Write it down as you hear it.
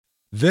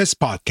This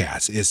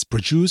podcast is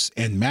produced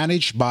and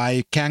managed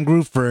by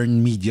Kangaroo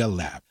Fern Media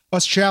Lab,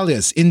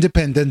 Australia's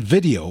independent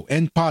video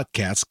and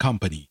podcast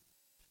company.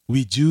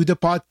 We do the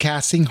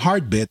podcasting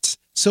hard bits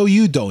so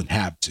you don't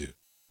have to.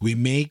 We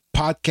make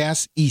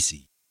podcasts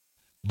easy.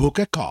 Book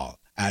a call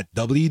at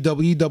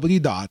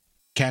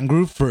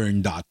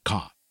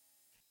www.kangaroofern.com.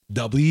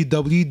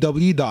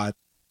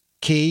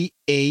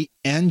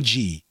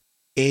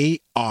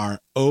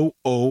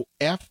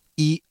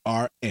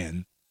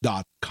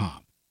 www.kangaroofern.com.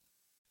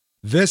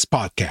 This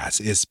podcast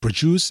is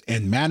produced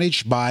and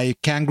managed by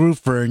Kangaroo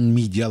Fern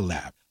Media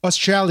Lab,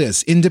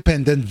 Australia's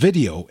independent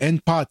video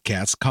and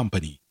podcast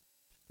company.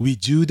 We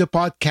do the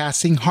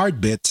podcasting hard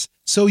bits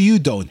so you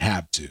don't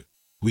have to.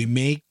 We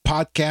make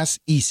podcasts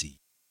easy.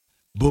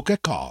 Book a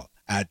call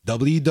at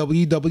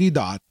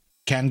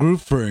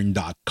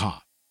www.kangaroofern.com.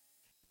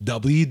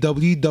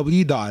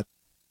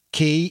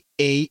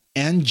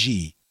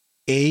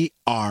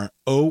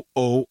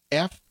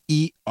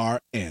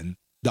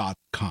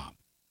 www.kangaroofern.com.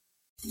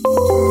 A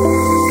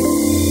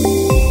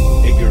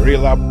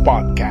Guerrilla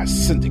Podcast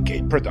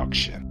Syndicate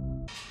production.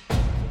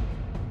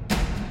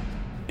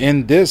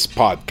 In this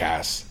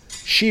podcast,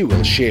 she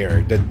will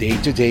share the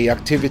day-to-day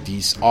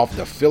activities of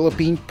the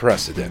Philippine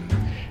President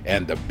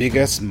and the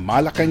biggest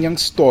Malacanang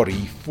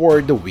story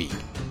for the week.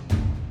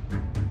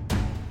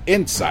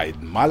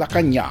 Inside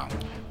Malacanang,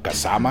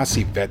 kasama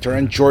si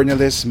veteran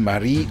journalist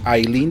Marie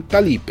Eileen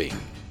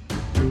Taliping.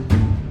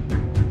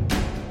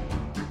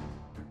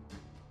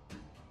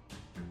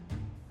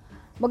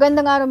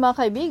 Magandang araw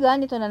mga kaibigan,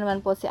 ito na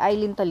naman po si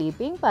Eileen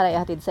Taliping para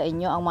ihatid sa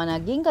inyo ang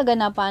mga naging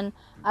kaganapan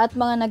at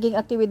mga naging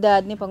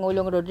aktibidad ni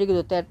Pangulong Rodrigo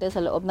Duterte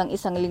sa loob ng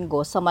isang linggo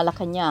sa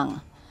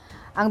Malacanang.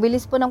 Ang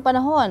bilis po ng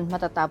panahon,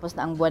 matatapos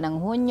na ang buwan ng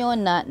Hunyo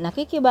na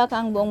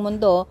nakikibaka ang buong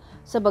mundo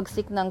sa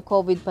bagsik ng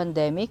COVID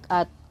pandemic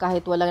at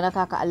kahit walang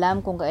nakakaalam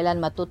kung kailan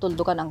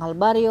matutuldukan ang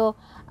kalbaryo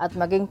at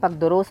maging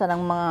pagdurusa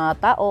ng mga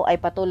tao ay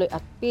patuloy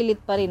at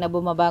pilit pa rin na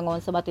bumabangon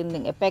sa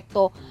matinding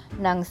epekto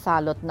ng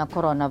salot na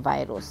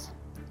coronavirus.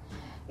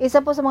 Isa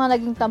po sa mga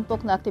naging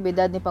tampok na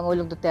aktibidad ni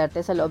Pangulong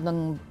Duterte sa loob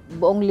ng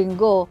buong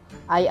linggo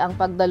ay ang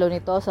pagdalo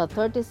nito sa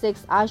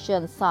 36th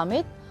ASEAN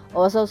Summit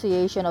o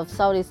Association of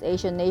Southeast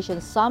Asian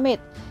Nations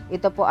Summit.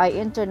 Ito po ay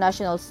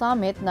international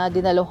summit na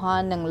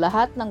dinaluhan ng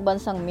lahat ng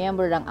bansang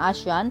miyembro ng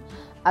ASEAN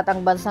at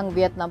ang bansang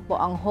Vietnam po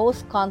ang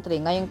host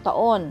country ngayong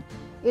taon.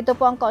 Ito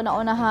po ang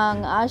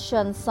kauna-unahang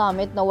ASEAN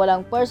Summit na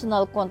walang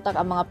personal contact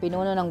ang mga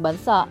pinuno ng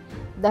bansa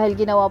dahil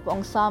ginawa po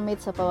ang summit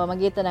sa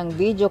pamamagitan ng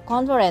video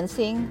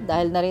conferencing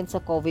dahil na rin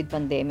sa COVID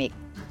pandemic.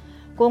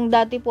 Kung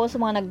dati po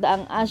sa mga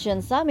nagdaang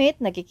ASEAN Summit,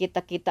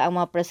 nakikita-kita ang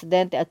mga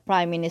presidente at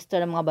prime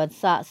minister ng mga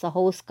bansa sa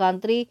host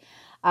country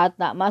at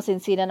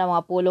masinsinan ang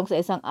mga pulong sa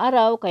isang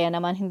araw, kaya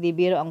naman hindi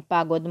biro ang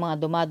pagod ng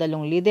mga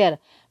dumadalong leader.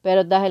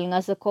 Pero dahil nga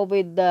sa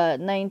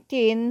COVID-19,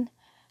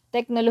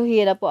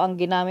 teknolohiya na po ang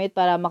ginamit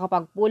para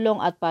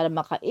makapagpulong at para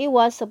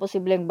makaiwas sa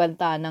posibleng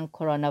banta ng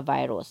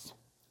coronavirus.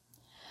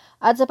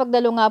 At sa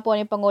pagdalo nga po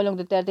ni Pangulong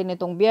Duterte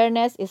nitong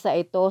Biyernes, isa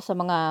ito sa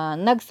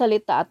mga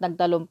nagsalita at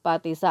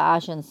nagtalumpati sa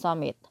ASEAN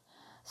Summit.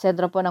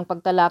 Sentro po ng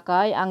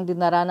pagtalakay ang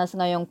dinaranas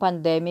ngayong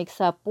pandemic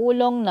sa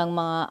pulong ng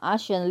mga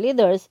ASEAN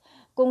leaders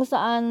kung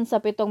saan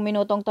sa 7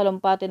 minutong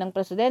talumpati ng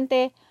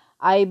presidente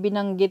ay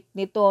binanggit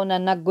nito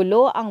na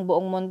naggulo ang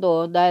buong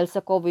mundo dahil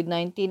sa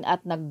COVID-19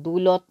 at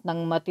nagdulot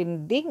ng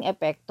matinding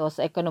epekto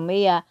sa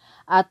ekonomiya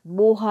at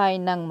buhay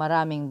ng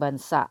maraming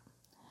bansa.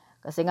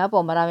 Kasi nga po,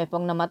 marami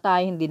pong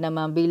namatay, hindi na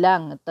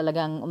mabilang.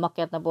 Talagang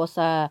umakyat na po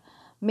sa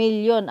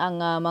milyon ang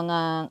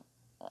mga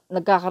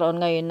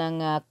nagkakaroon ngayon ng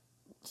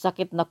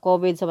sakit na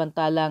COVID,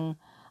 samantalang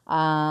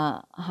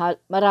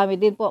marami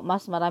din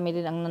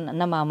ang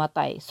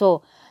namamatay.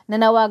 So,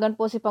 nanawagan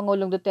po si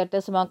Pangulong Duterte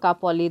sa mga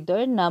kapwa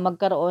leader na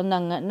magkaroon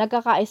ng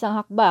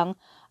nagkakaisang hakbang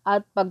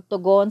at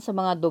pagtugon sa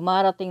mga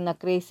dumarating na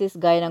krisis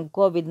gaya ng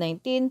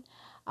COVID-19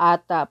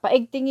 at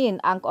paigtingin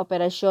ang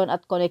kooperasyon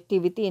at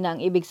connectivity na ang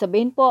ibig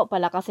sabihin po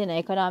palakasin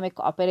ang economic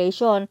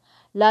cooperation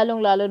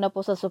lalong-lalo na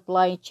po sa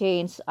supply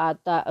chain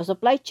at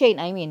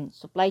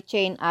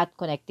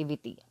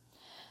connectivity.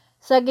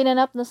 Sa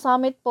ginanap na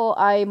summit po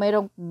ay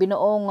mayroong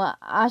binuong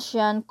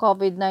ASEAN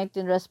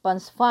COVID-19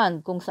 Response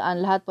Fund kung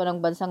saan lahat po ng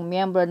bansang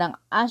miyembro ng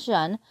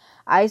ASEAN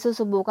ay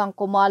susubukang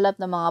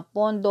kumalap ng mga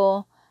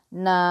pondo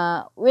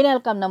na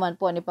welcome naman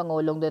po ni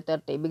Pangulong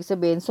Duterte. Ibig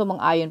sabihin,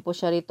 sumang-ayon po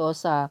siya rito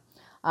sa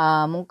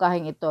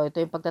mungkahing ito. Ito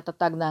yung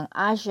pagtatatag ng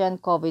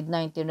ASEAN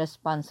COVID-19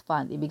 Response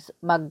Fund.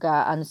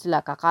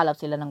 Kakalap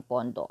sila ng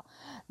pondo.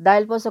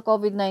 Dahil po sa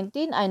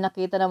COVID-19 ay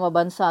nakita ng mga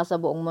bansa sa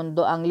buong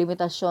mundo ang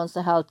limitasyon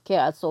sa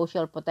healthcare at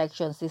social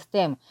protection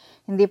system.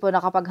 Hindi po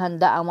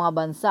nakapaghanda ang mga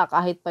bansa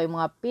kahit pa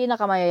yung mga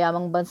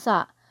pinakamayayamang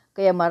bansa.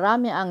 Kaya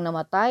marami ang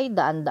namatay,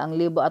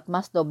 daan-daang libo at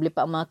mas doble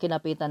pa ang mga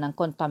kinapitan ng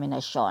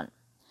kontaminasyon.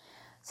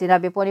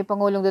 Sinabi po ni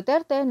Pangulong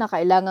Duterte na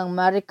kailangang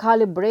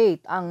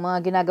ma-recalibrate ang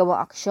mga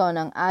ginagawang aksyon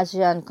ng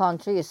ASEAN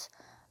countries,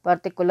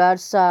 partikular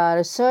sa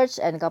research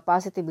and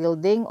capacity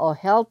building o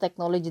health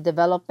technology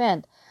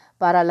development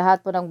para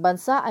lahat po ng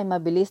bansa ay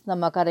mabilis na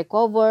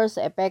makarecover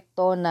sa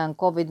epekto ng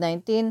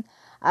COVID-19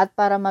 at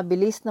para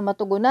mabilis na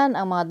matugunan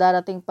ang mga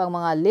darating pang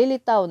mga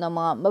lilitaw na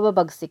mga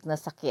mababagsik na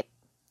sakit.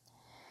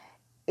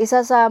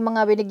 Isa sa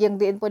mga binigyang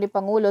diin po ni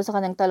Pangulo sa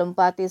kanyang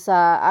talumpati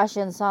sa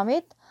ASEAN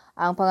Summit,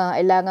 ang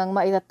pangangailangang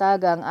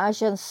maitatag ang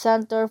ASEAN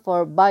Center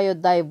for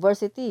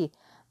Biodiversity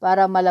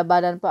para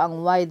malabanan po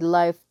ang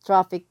wildlife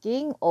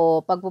trafficking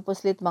o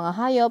pagpupuslit mga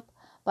hayop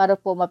para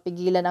po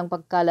mapigilan ang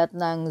pagkalat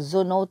ng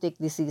zoonotic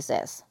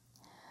diseases.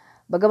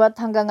 Bagamat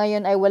hanggang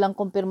ngayon ay walang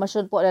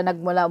kumpirmasyon po na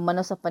nagmula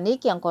umano sa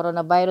paniki ang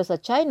coronavirus sa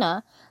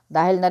China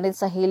dahil na rin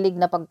sa hilig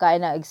na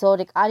pagkain ng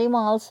exotic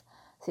animals,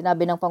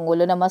 sinabi ng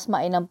Pangulo na mas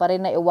mainam pa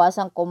rin na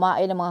iwasang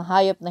kumain ng mga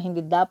hayop na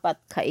hindi dapat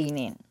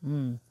kainin.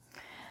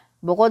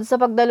 Bukod sa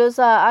pagdalo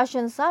sa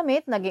ASEAN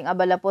Summit, naging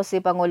abala po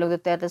si Pangulong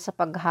Duterte sa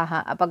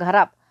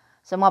pagharap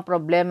sa mga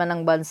problema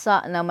ng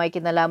bansa na may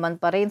kinalaman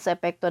pa rin sa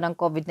epekto ng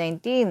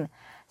COVID-19.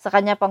 Sa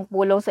kanya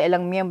pangpulong sa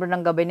ilang miyembro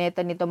ng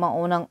gabinete nito mga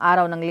unang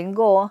araw ng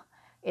linggo,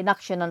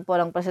 inaksyonan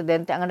po ng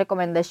Presidente ang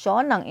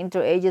rekomendasyon ng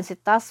Interagency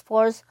Task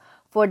Force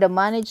for the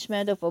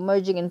Management of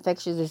Emerging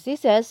Infectious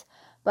Diseases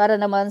para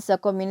naman sa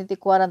community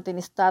quarantine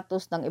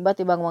status ng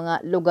iba't ibang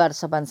mga lugar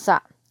sa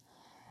bansa.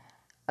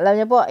 Alam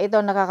niyo po, ito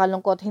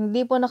nakakalungkot.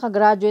 Hindi po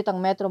nakagraduate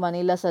ang Metro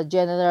Manila sa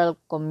General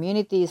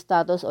Community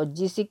Status o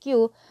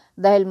GCQ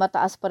dahil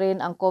mataas pa rin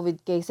ang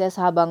COVID cases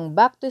habang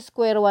back to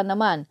square one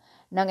naman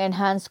ng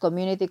Enhanced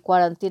Community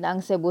Quarantine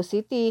ang Cebu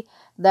City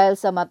dahil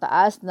sa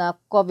mataas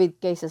na COVID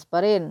cases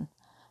pa rin.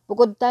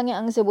 Bukod tangi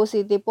ang Cebu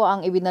City po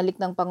ang ibinalik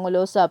ng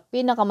Pangulo sa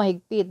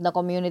pinakamahigpit na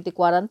community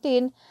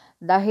quarantine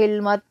dahil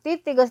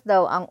matitigas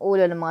daw ang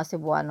ulo ng mga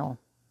Cebuano.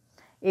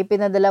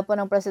 Ipinadala po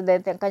ng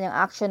Presidente ang kanyang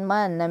action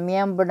man na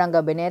miyembro ng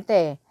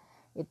gabinete.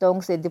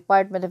 Itong si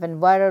Department of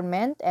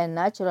Environment and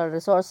Natural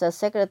Resources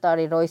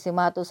Secretary Roy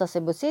Simato sa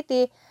Cebu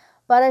City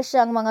para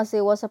siyang mga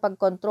siwa sa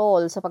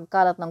pagkontrol sa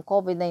pagkalat ng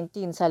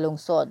COVID-19 sa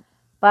lungsod.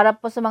 Para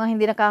po sa mga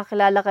hindi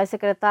nakakilala kay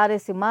Secretary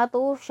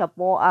Simato, siya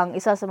po ang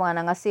isa sa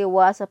mga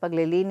nangasiwa sa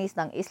paglilinis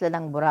ng isla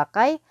ng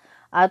Boracay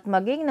at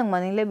maging ng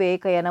Manila Bay,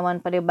 kaya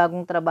naman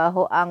panibagong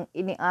trabaho ang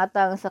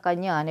iniatang sa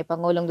kanya ni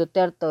Pangulong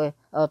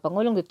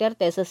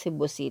Duterte sa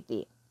Cebu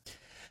City.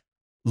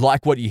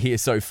 Like what you hear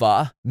so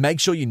far?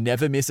 Make sure you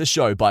never miss a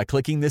show by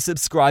clicking the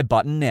subscribe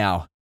button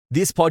now.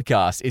 This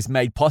podcast is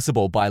made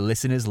possible by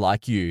listeners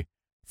like you.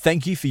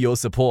 Thank you for your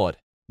support.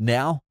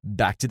 Now,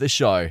 back to the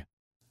show.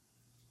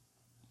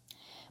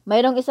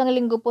 Mayroong isang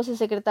linggo po si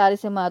Secretary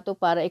Simato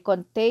para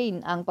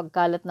i-contain ang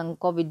pagkalat ng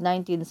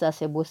COVID-19 sa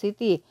Cebu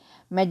City.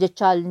 Medyo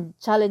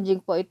challenging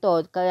po ito,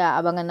 kaya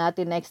abangan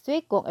natin next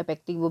week kung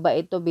epektibo ba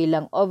ito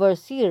bilang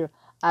overseer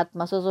at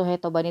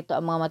masusuheto ba nito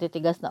ang mga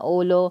matitigas na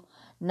ulo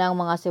ng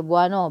mga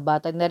Cebuano.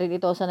 Batag na rin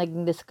ito sa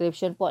naging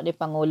description po ni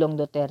Pangulong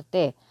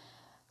Duterte.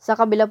 Sa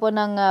kabila po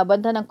ng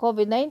banta ng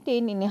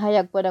COVID-19,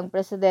 inihayag po ng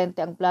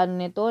Presidente ang plano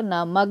nito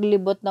na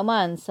maglibot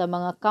naman sa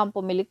mga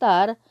kampo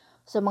militar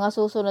sa mga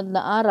susunod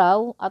na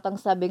araw at ang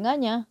sabi nga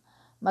niya,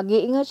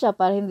 mag-iingat siya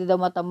para hindi daw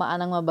matamaan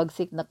ng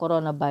mabagsik na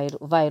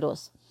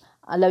coronavirus.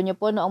 Alam niyo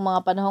po, noong mga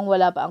panahong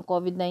wala pa ang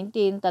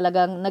COVID-19,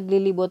 talagang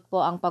naglilibot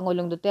po ang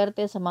Pangulong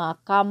Duterte sa mga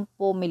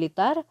kampo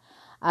militar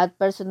at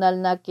personal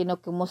na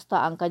kinukumusta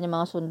ang kanyang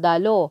mga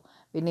sundalo.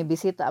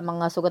 Binibisita ang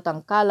mga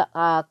sugatang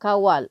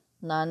kawal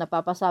na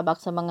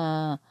napapasabak sa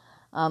mga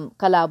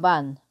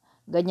kalaban.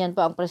 Ganyan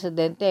po ang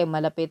Presidente,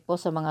 malapit po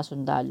sa mga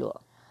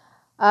sundalo.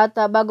 At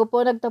bago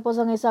po nagtapos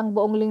ang isang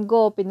buong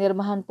linggo,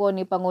 pinirmahan po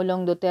ni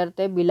Pangulong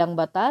Duterte bilang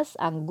batas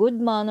ang Good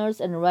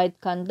Manners and Right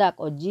Conduct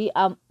o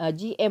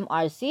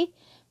GMRC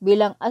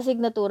bilang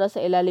asignatura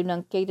sa ilalim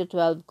ng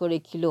K-12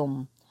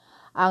 curriculum.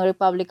 Ang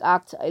Republic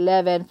Act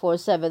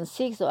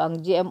 11476 o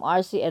ang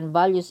GMRC and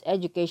Values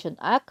Education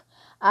Act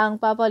ang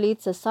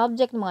papalit sa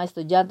subject ng mga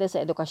estudyante sa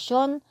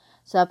edukasyon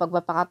sa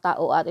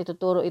pagpapakatao at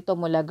ituturo ito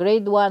mula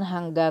grade 1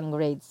 hanggang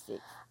grade 6.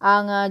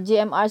 Ang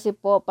GMRC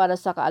po para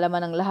sa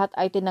kaalaman ng lahat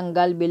ay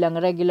tinanggal bilang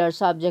regular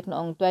subject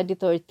noong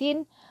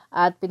 2013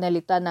 at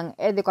pinalitan ng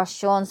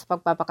edukasyon sa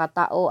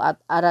pagpapakatao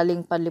at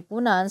araling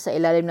panlipunan sa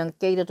ilalim ng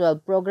K-12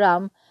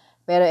 program.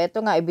 Pero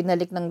ito nga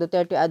ibinalik ng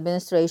Duterte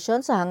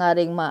administration sa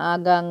hangaring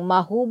maagang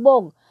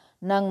mahubog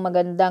ng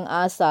magandang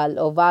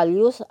asal o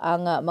values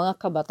ang mga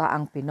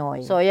kabataang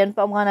Pinoy. So ayan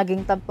po ang mga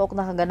naging tampok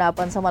na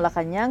kaganapan sa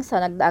Malacanang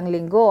sa nagdaang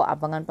linggo.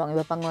 Abangan po ang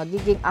iba pang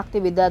magiging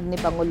aktibidad ni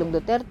Pangulong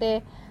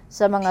Duterte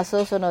sa mga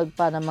susunod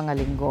pa ng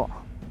mga linggo.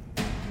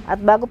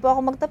 At bago po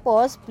ako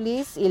magtapos,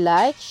 please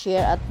i-like,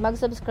 share at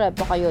mag-subscribe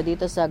po kayo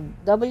dito sa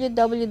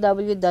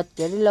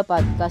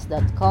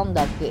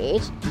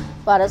www.guerrillapodcast.com.ph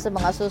para sa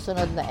mga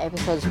susunod na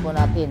episodes po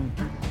natin.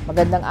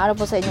 Magandang araw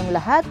po sa inyong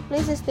lahat.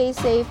 Please stay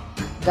safe.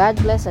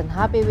 God bless and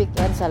happy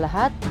weekend sa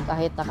lahat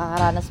kahit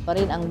nakakaranas pa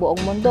rin ang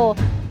buong mundo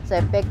sa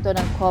epekto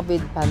ng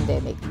COVID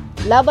pandemic.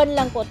 Laban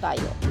lang po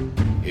tayo.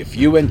 If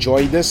you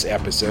enjoyed this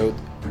episode,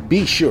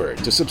 be sure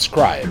to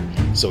subscribe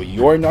so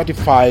you're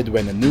notified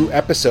when a new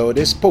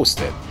episode is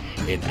posted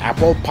in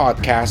Apple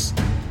Podcasts,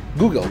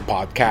 Google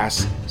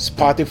Podcasts,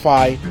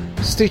 Spotify,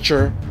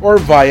 Stitcher, or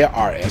via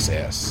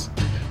RSS.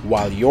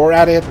 While you're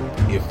at it,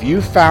 if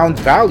you found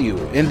value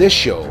in this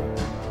show,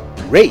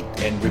 rate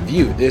and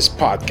review this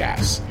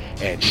podcast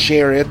and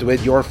share it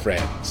with your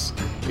friends.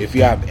 If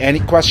you have any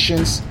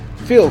questions,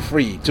 feel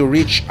free to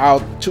reach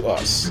out to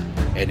us.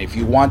 And if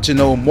you want to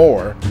know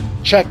more,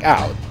 check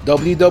out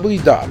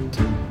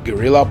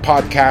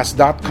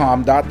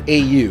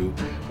www.guerrillapodcast.com.au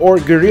or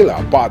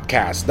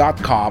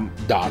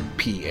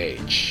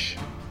guerrillapodcast.com.ph.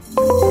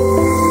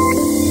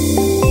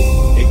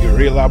 A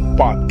Guerrilla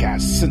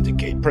Podcast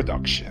Syndicate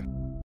production.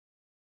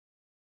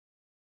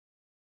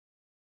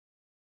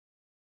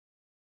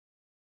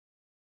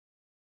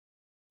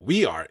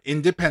 We are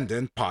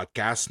Independent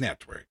Podcast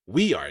Network.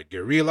 We are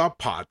Guerrilla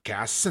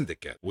Podcast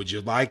Syndicate. Would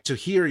you like to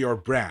hear your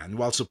brand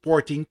while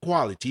supporting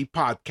quality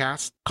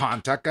podcasts?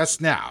 Contact us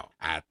now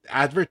at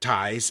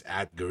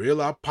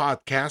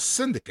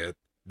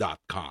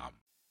advertise@guerrillapodcastsyndicate.com.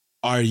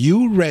 Are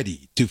you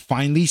ready to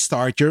finally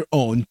start your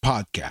own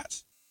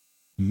podcast?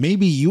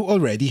 Maybe you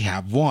already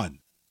have one,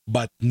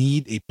 but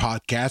need a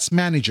podcast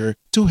manager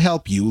to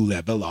help you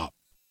level up.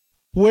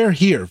 We're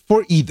here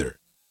for either.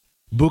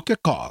 Book a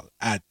call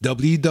at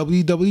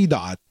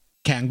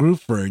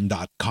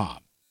www.kangaroofern.com.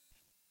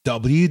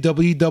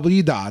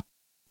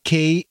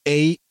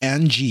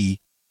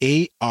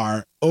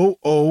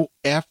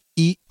 www.kangaroofern.com